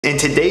In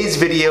today's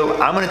video,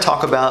 I'm going to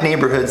talk about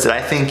neighborhoods that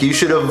I think you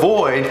should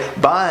avoid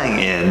buying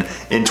in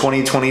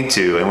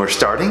 2022, and we're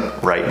starting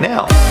right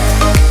now.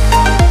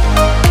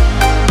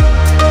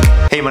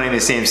 Hey, my name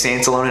is Sam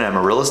Sansalone, and I'm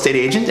a real estate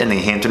agent in the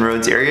Hampton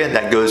Roads area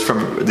that goes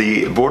from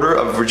the border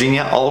of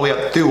Virginia all the way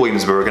up through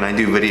Williamsburg, and I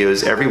do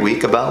videos every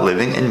week about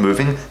living and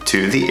moving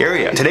to the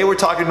area. Today we're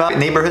talking about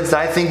neighborhoods that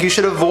I think you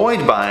should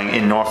avoid buying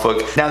in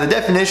Norfolk. Now, the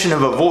definition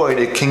of avoid,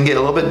 it can get a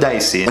little bit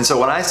dicey, and so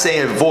when I say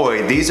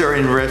avoid, these are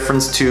in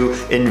reference to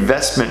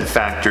investment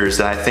factors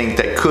that I think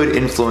that could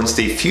influence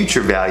the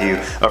future value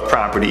of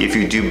property if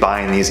you do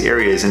buy in these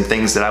areas, and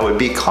things that I would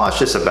be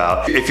cautious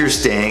about if you're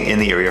staying in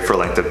the area for a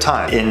length of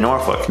time in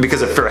Norfolk.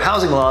 Because of fair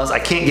housing laws, I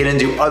can't get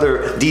into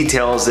other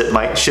details that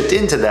might shift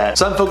into that,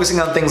 so I'm focusing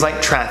on things like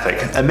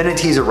traffic,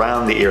 amenities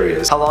around the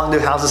areas, how long do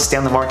houses stay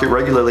on the market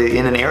regularly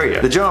in an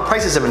area, the general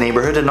prices of a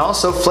neighborhood, and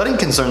also flooding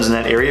concerns in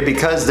that area,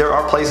 because there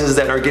are places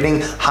that are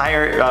getting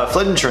higher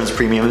flood insurance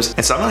premiums.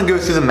 And so I'm going to go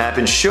through the map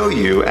and show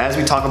you, as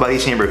we talk about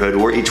each neighborhood,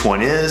 where each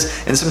one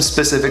is, and some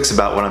specifics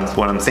about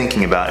what I'm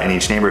thinking about in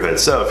each neighborhood.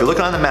 So if you're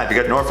looking on the map, you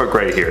got Norfolk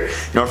right here.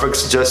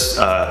 Norfolk's just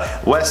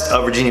west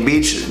of Virginia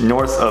Beach,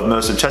 north of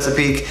most of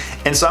Chesapeake,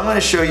 and so I'm going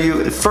to show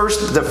you the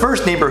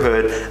first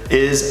neighborhood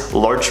is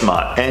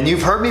Larchmont. And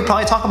you've heard me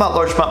probably talk about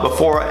Larchmont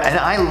before, and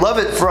I love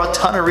it for a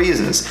ton of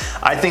reasons.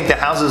 I think the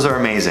houses are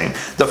amazing.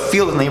 The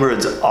feel of the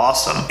neighborhood's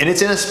awesome. And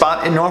it's in a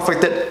spot in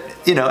Norfolk that,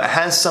 you know, it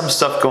has some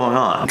stuff going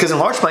on. Because in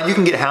Larchmont, you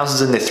can get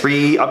houses in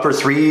the upper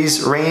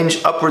threes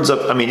range, upwards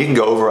of, I mean, you can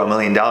go over $1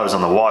 million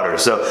on the water.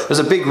 So there's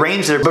a big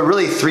range there, but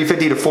really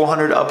 350 to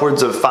 400,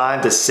 upwards of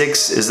 5 to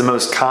 6 is the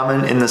most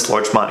common in this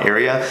Larchmont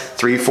area.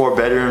 3-4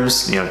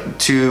 bedrooms, you know,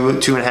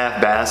 2.5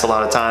 baths a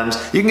lot of times.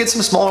 You can get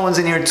some smaller ones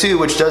in here too,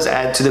 which does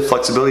add to the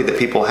flexibility that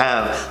people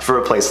have for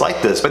a place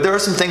like this. But there are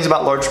some things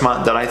about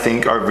Larchmont that I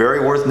think are very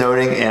worth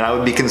noting, and I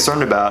would be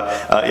concerned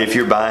about if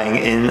you're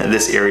buying in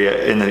this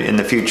area in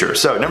the future.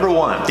 So number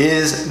one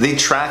is the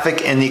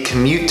traffic and the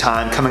commute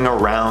time coming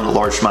around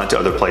Larchmont to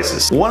other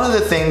places. One of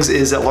the things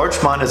is that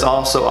Larchmont is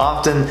also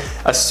often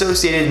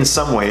associated in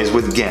some ways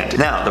with Ghent.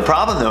 Now, the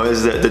problem though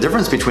is that the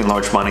difference between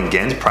Larchmont and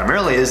Ghent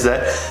primarily is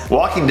that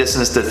walking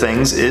distance to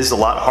things is a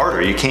lot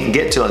harder. You can't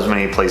get to as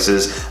many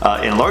places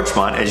in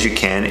Larchmont as you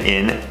can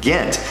in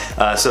Ghent.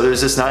 So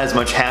there's just not as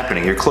much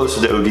happening. You're closer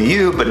to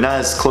ODU, but not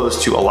as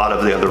close to a lot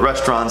of the other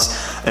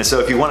restaurants. And so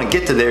if you want to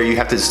get to there, you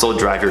have to still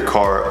drive your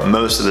car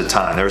most of the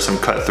time. There are some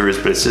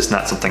cut-throughs, but it's just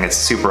not something that's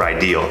super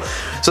ideal.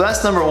 So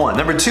that's number one.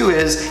 Number two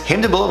is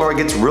Hampton Boulevard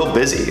gets real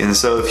busy, and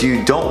so if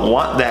you don't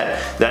want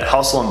that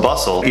hustle and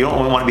bustle, you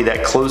don't want to be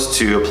that close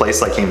to a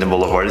place like Hampton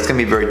Boulevard. It's going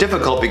to be very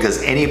difficult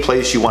because any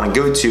place you want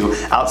to go to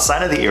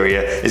outside of the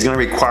area is going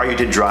to require you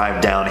to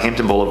drive down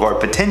Hampton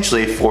Boulevard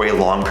potentially for a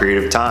long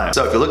period of time.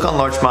 So if you look on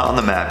Larchmont on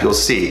the map, you'll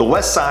see the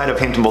west side of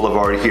Hampton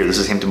Boulevard here. This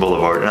is Hampton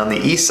Boulevard, and on the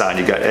east side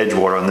you've got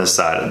Edgewater on this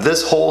side.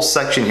 This whole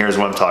section here is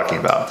what I'm talking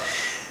about.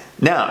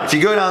 Now, if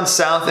you go down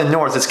south and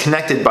north, it's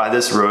connected by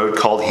this road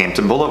called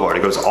Hampton Boulevard.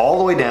 It goes all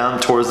the way down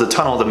towards the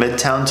tunnel, the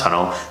Midtown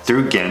Tunnel,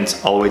 through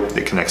Ghent, all the way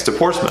that connects to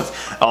Portsmouth.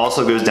 It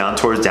also goes down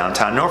towards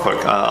downtown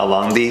Norfolk,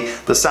 along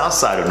the south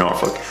side of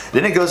Norfolk.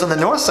 Then it goes on the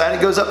north side,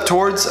 it goes up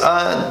towards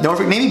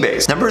Norfolk Navy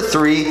Base. Number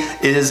three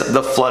is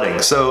the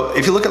flooding. So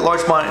if you look at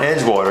Larchmont and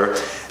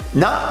Edgewater,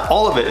 not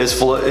all of it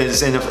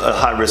is in a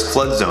high-risk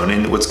flood zone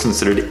in what's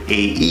considered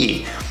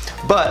AE.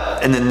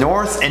 But in the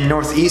north and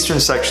northeastern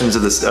sections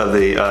of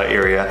the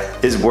area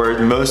is where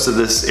most of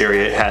this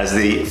area has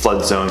the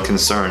flood zone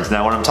concerns.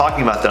 Now, when I'm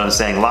talking about that, I'm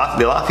saying the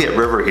Lafayette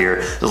River here,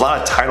 there's a lot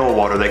of tidal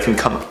water that can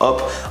come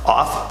up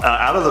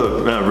out of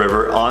the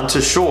river onto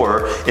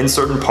shore in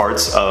certain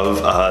parts of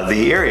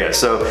the area.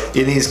 So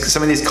in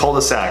some of these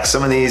cul-de-sacs,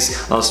 some of these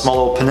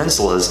small little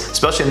peninsulas,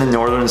 especially in the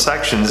northern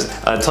sections,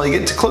 until you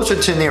get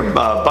closer to near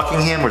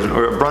Buckingham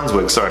or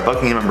Brunswick, sorry,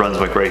 Buckingham and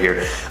Brunswick right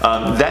here.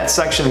 That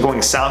section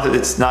going south,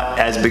 it's not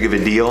as big of a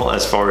deal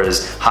as far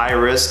as high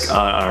risk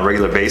on a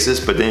regular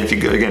basis, but then if you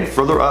go again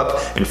further up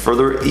and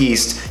further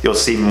east, you'll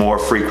see more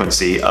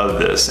frequency of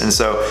this. And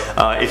so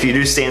if you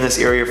do stay in this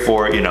area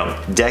for, you know,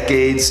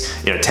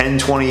 decades, you know,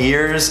 10-20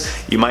 years,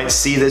 you might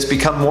see this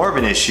become more of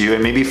an issue,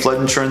 and maybe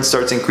flood insurance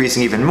starts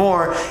increasing even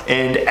more.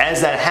 And as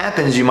that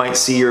happens, you might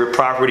see your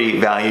property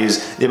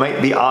values, they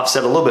might be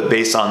offset a little bit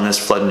based on this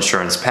flood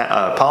insurance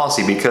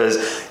policy,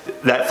 because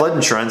that flood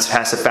insurance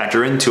has to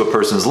factor into a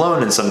person's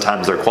loan, and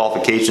sometimes their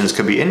qualifications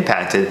could be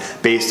impacted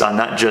based on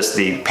not just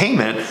the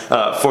payment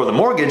for the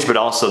mortgage, but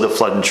also the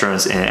flood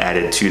insurance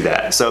added to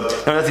that. So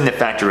another thing to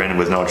factor in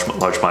with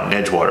Larchmont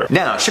and Edgewater.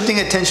 Now, shifting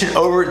attention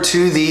over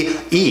to the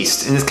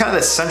east, and it's kind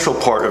of the central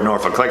part of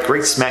Norfolk, like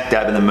right smack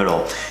dab in the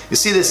middle. You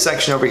see this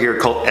section over here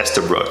called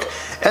Estabrook.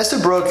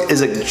 Estabrook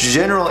is a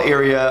general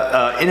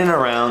area in and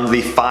around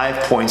the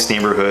 5 Points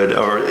neighborhood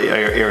or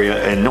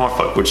area in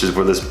Norfolk, which is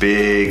where this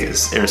big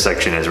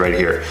intersection is right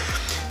here.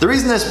 The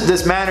reason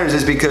this matters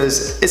is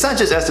because it's not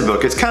just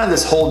Estabrook, it's kind of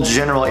this whole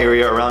general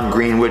area around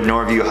Greenwood,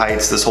 Norview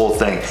Heights, this whole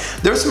thing.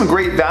 There's some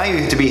great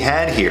value to be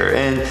had here,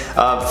 and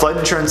flood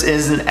insurance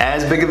isn't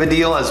as big of a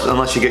deal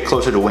unless you get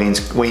closer to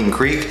Wayne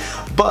Creek.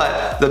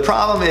 But the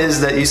problem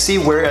is that you see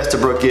where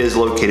Estabrook is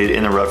located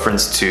in a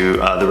reference to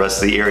the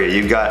rest of the area.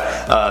 You've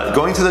got,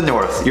 going to the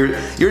north,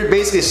 you're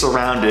basically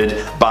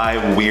surrounded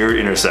by weird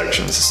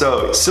intersections.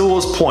 So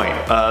Sewell's Point,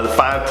 the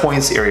 5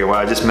 Points area where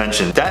I just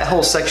mentioned, that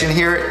whole section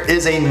here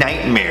is a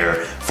nightmare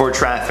for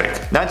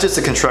traffic. Not just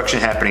the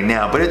construction happening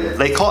now, but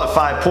they call it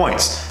 5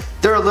 Points.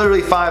 There are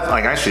literally 5,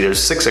 like actually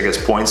there's 6 I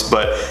guess points,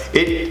 but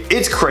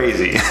it's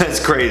crazy. It's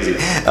crazy.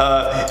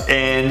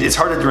 And it's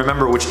hard to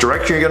remember which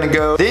direction you're gonna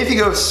go. Then if you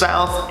go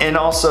south and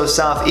also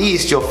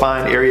southeast, you'll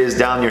find areas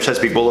down near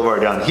Chesapeake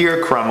Boulevard down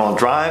here, Cromwell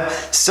Drive,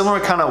 similar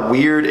kind of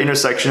weird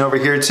intersection over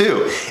here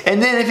too. And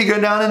then if you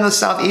go down in the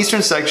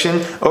southeastern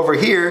section over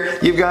here,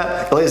 you've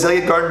got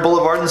Azalea Garden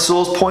Boulevard and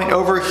Sewell's Point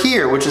over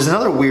here, which is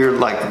another weird,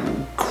 like,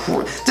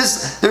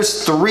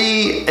 there's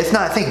 3, if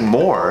not I think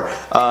more,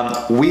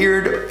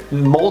 weird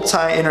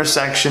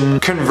multi-intersection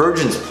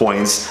convergence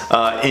points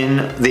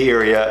in the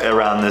area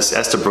around this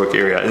Estabrook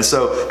area. And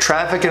so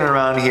traffic in and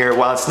around here,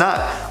 while it's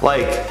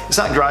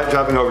not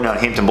driving over down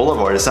Hampton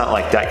Boulevard, it's not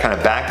like that kind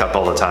of backup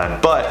all the time,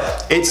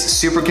 but it's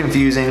super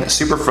confusing,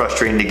 super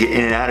frustrating to get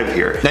in and out of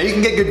here. Now you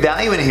can get good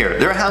value in here.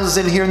 There are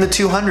houses in here in the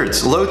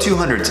 200s, low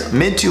 200s,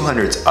 mid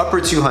 200s, upper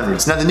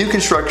 200s. Now the new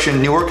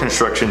construction, newer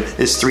construction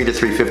is 3 to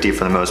 350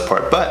 for the most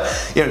part, but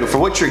you know, for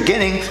what you're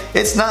getting,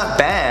 it's not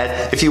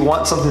bad if you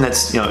want something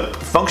that's, you know,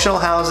 functional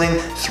housing,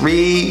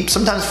 3,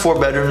 sometimes 4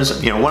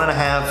 bedrooms, you know,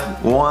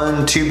 1.5,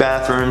 1, 2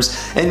 bathrooms,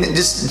 and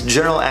just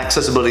general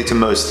accessibility to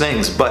most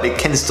things. But it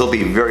can still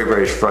be very,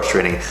 very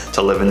frustrating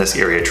to live in this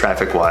area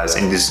traffic-wise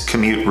and just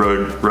commute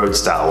road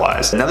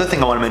style-wise. Another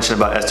thing I want to mention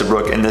about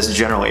Estabrook in this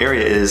general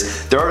area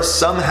is there are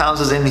some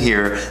houses in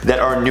here that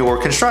are newer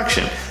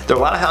construction. There are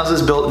a lot of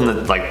houses built in the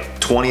like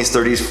 20s,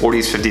 30s,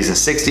 40s, 50s, and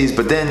 60s,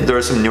 but then there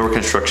are some newer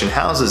construction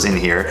houses in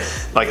here,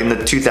 like in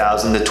the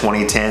 2000 to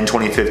 2010,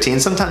 2015,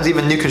 sometimes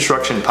even new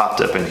construction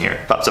pops up in here.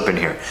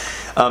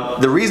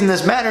 The reason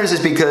this matters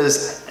is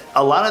because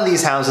a lot of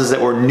these houses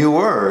that were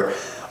newer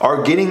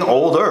are getting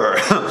older.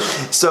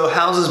 So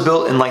houses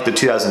built in like the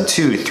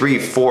 2002, 3,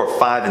 4,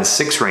 5, and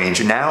 6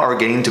 range now are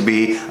getting to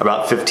be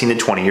about 15 to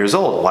 20 years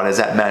old. Why does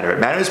that matter? It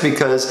matters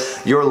because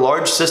your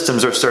large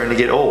systems are starting to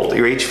get old.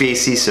 Your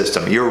HVAC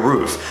system, your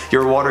roof,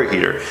 your water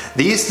heater.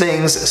 These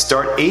things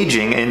start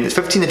aging, and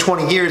 15 to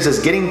 20 years is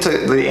getting to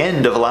the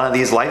end of a lot of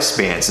these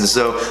lifespans. And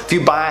so if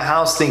you buy a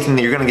house thinking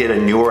that you're gonna get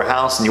a newer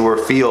house, newer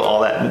feel,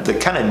 all that, the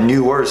kind of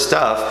newer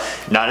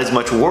stuff, not as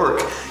much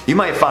work, you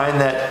might find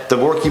that the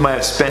work you might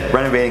have spent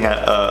renovating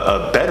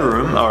a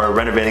bedroom or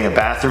renovating a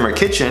bathroom or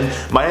kitchen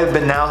might have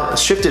been now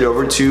shifted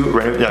over to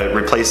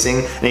replacing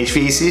an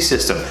HVAC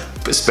system,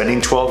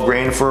 spending 12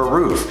 grand for a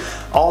roof.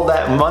 All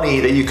that money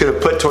that you could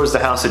have put towards the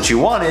house that you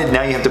wanted,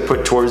 now you have to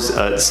put towards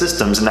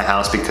systems in the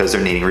house because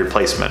they're needing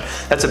replacement.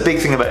 That's a big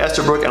thing about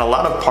Estabrook and a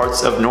lot of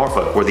parts of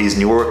Norfolk where these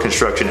newer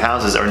construction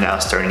houses are now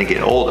starting to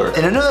get older.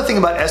 And another thing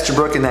about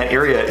Estabrook in that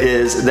area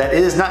is that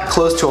it is not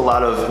close to a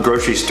lot of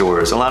grocery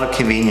stores, a lot of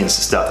convenience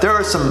stuff. There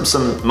are some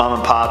mom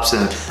and pops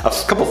and a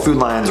couple food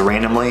lines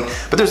randomly,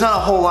 but there's not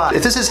a whole lot.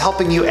 If this is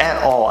helping you at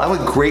all, I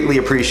would greatly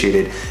appreciate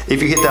it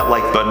if you hit that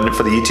like button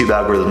for the YouTube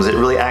algorithms. It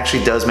really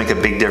actually does make a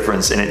big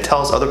difference, and it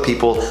tells other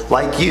people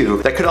like you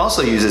that could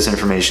also use this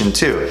information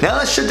too. Now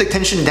let's shift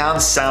attention down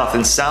south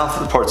in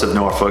south parts of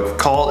Norfolk,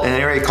 called an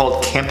area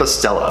called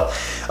Compostela.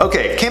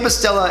 Okay,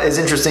 Compostela is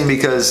interesting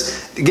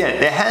because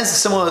again, it has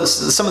some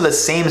of the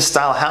same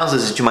style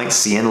houses that you might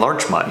see in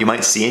Larchmont, you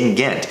might see in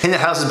Ghent. And the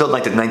houses built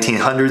like the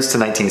 1900s to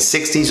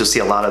 1960s, you'll see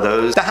a lot of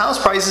those. The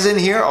house prices in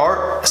here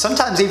are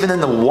sometimes even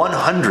in the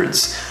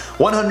 100s.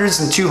 100s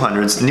and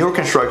 200s, newer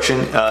construction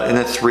in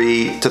the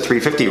 3 to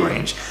 350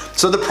 range.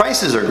 So the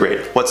prices are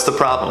great. What's the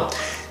problem?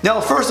 Now,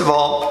 first of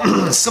all,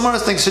 similar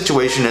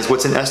situation as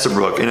what's in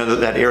Estabrook, in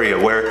that area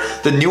where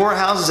the newer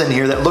houses in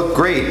here that look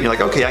great, you're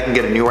like, okay, I can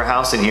get a newer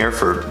house in here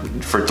for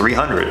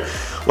 300.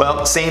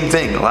 Well, same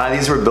thing. A lot of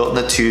these were built in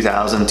the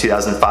 2000,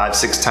 2005,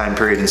 6 time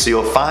period, and so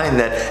you'll find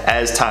that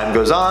as time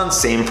goes on,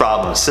 same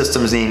problem.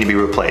 Systems need to be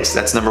replaced.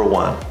 That's number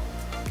one.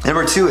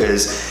 Number two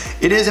is,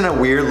 it is in a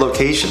weird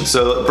location.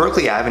 So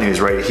Berkeley Avenue is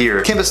right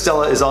here.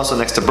 Compostela is also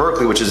next to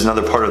Berkeley, which is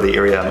another part of the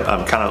area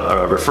I'm kind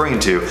of referring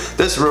to.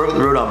 This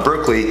road on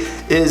Berkeley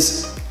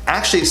is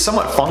actually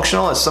somewhat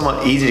functional. It's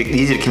somewhat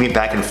easy to commute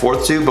back and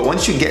forth to, but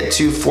once you get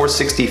to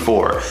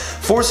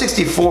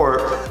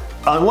 464,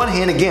 on one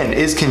hand, again,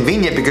 is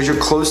convenient because you're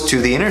close to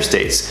the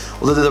interstates.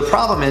 Well, the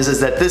problem is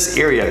that this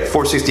area,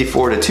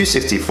 464 to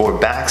 264,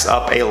 backs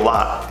up a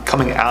lot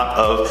coming out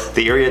of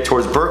the area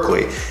towards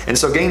Berkeley. And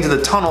so getting to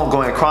the tunnel,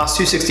 going across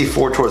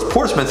 264 towards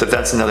Portsmouth, if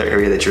that's another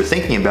area that you're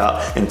thinking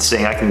about, and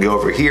saying I can go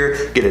over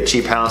here, get a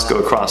cheap house, go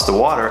across the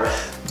water,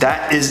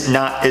 that is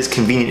not as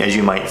convenient as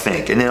you might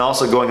think. And then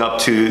also going up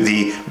to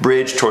the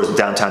bridge towards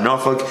downtown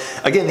Norfolk,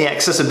 again, the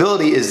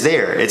accessibility is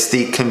there. It's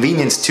the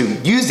convenience to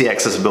use the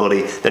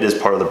accessibility that is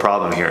part of the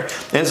problem here.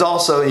 And it's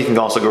also, you can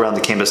also go around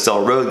the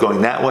Campostella Road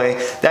going that way.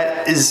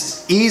 That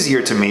is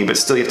easier to me, but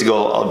still you have to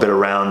go a bit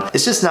around.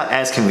 It's just not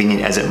as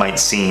convenient as it might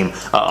seem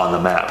on the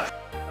map.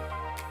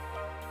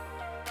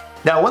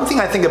 Now, one thing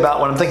I think about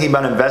when I'm thinking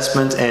about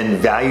investment and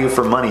value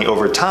for money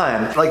over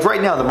time, like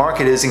right now the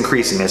market is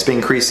increasing. It's been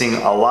increasing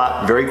a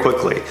lot very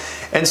quickly.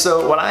 And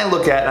so what I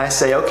look at and I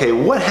say, okay,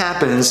 what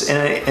happens in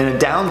a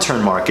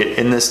downturn market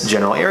in this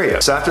general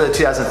area? So after the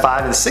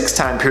 2005 and 6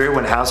 time period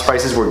when house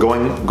prices were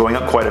going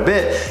up quite a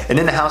bit, and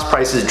then the house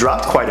prices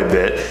dropped quite a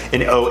bit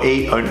in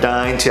 08,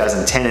 09,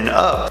 2010 and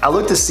up, I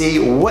look to see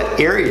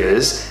what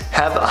areas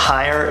have a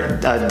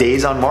higher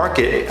days on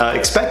market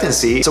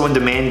expectancy. So when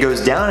demand goes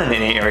down in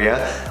an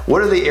area,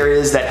 what are the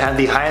areas that have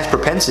the highest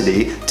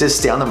propensity to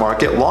stay on the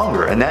market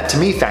longer? And that to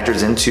me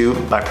factors into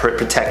my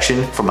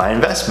protection for my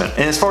investment.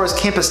 And as far as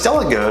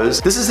Campostella goes,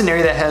 this is an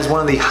area that has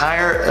one of the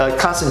higher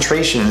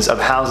concentrations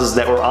of houses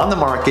that were on the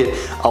market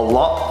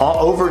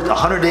over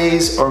 100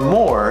 days or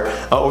more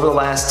over the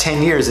last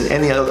 10 years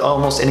in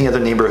almost any other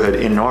neighborhood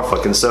in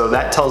Norfolk. And so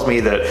that tells me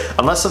that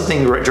unless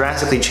something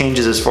drastically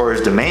changes as far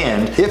as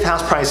demand, if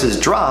house prices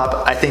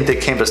drop, I think that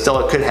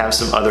Campostella could have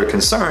some other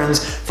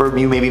concerns for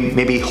you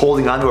maybe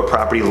holding onto a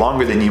property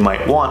longer than you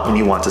might want when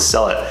you want to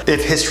sell it,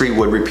 if history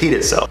would repeat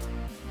itself.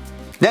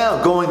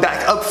 Now going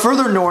back up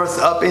further north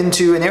up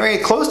into an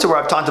area close to where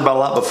I've talked about a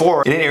lot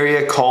before, in an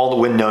area called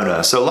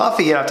Winona. So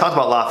Lafayette, I've talked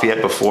about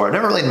Lafayette before. I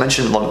never really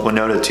mentioned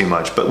Winona too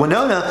much, but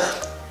Winona,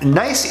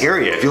 nice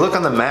area. If you look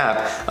on the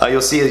map,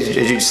 you'll see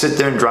as you sit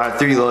there and drive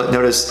through, you'll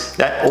notice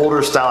that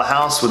older style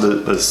house with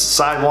the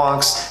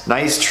sidewalks,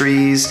 nice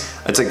trees.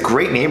 It's a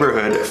great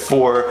neighborhood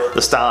for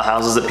the style of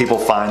houses that people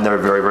find that are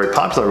very, very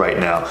popular right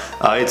now.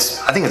 I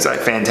think it's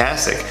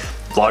fantastic.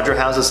 Larger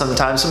houses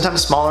sometimes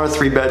smaller,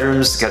 3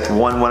 bedrooms, got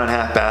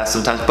 1.5 baths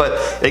sometimes,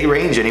 but they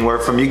range anywhere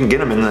from, you can get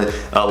them in the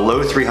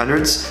low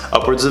 300s,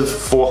 upwards of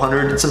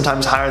 400,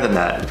 sometimes higher than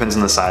that, depends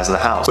on the size of the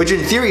house. Which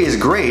in theory is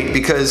great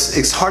because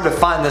it's hard to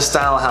find this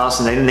style of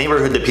house in a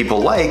neighborhood that people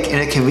like in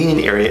a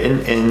convenient area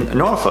in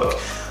Norfolk.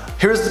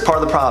 Here's the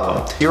part of the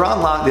problem. You're on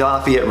the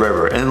Lafayette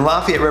River, and the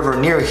Lafayette River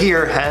near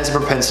here has a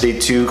propensity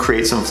to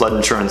create some flood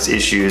insurance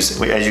issues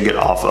as you get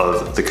off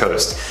of the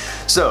coast.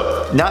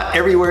 So not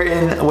everywhere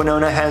in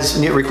Winona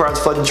requires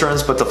flood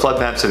insurance, but the flood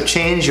maps have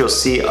changed. You'll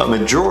see a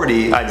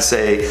majority, I'd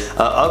say,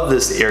 of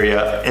this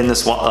area in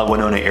this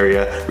Winona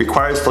area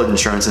requires flood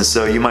insurance, and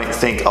so you might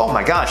think, oh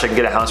my gosh, I can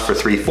get a house for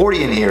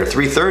 $340 in here,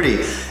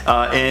 $330,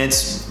 and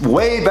it's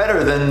way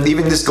better than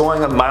even just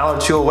going a mile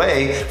or 2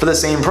 away for the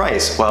same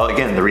price. Well,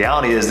 again, the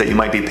reality is that you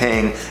might be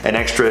paying an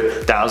extra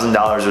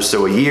 $1,000 or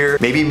so a year,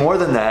 maybe more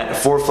than that,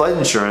 for flood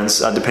insurance,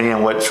 depending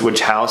on which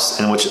house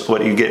and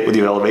what you get with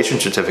your elevation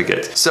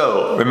certificate.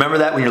 So remember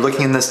that when you're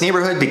looking in this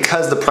neighborhood,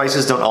 because the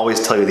prices don't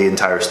always tell you the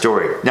entire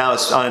story. Now,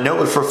 on a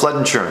note for flood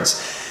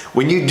insurance,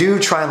 when you do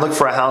try and look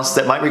for a house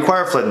that might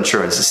require flood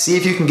insurance, see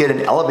if you can get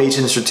an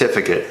elevation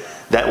certificate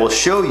that will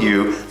show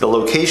you the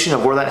location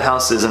of where that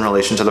house is in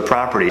relation to the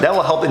property. That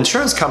will help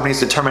insurance companies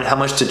determine how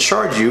much to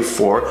charge you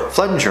for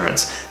flood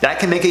insurance. That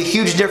can make a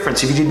huge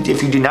difference.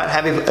 If you do not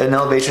have an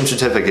elevation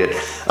certificate,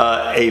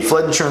 a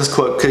flood insurance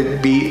quote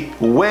could be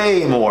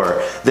way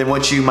more than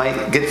what you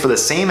might get for the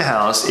same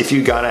house if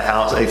you got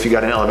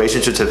an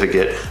elevation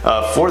certificate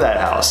for that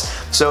house.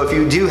 So if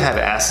you do have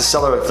it, ask the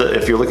seller,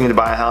 if you're looking to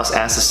buy a house,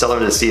 ask the seller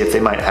to see if they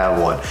might have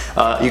one.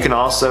 You can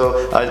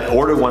also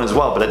order one as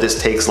well, but it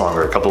just takes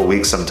longer, a couple of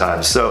weeks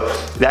sometimes. So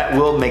that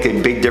will make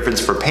a big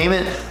difference for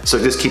payment, so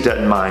just keep that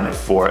in mind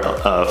for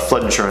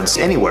flood insurance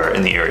anywhere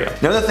in the area.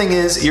 Another thing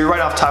is, you're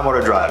right off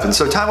Tidewater Drive, and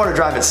so Tidewater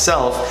Drive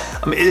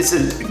itself, it's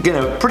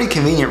a pretty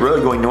convenient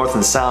road going north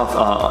and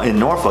south in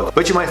Norfolk,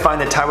 but you might find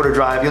that Tidewater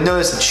Drive, you'll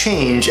notice a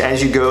change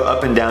as you go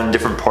up and down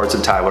different parts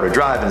of Tidewater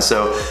Drive, and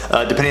so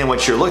depending on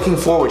what you're looking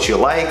for, what you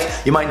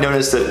like, you might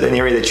notice that an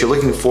area that you're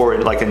looking for,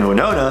 like in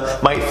Winona,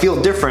 might feel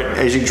different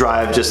as you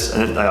drive just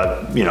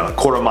a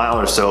quarter mile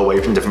or so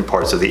away from different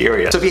parts of the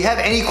area. So if you have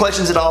any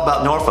questions at all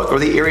about Norfolk or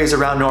the areas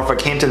around Norfolk,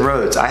 Hampton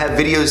Roads, I have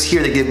videos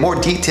here that give more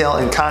detail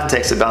and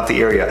context about the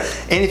area.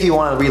 And if you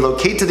want to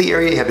relocate to the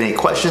area, you have any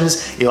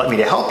questions, you'd like me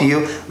to help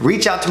you,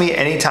 reach out to me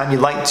anytime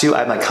you'd like to. I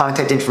have my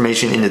contact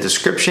information in the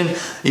description.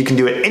 You can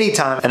do it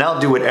anytime, and I'll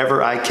do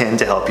whatever I can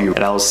to help you.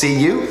 And I will see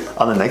you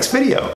on the next video.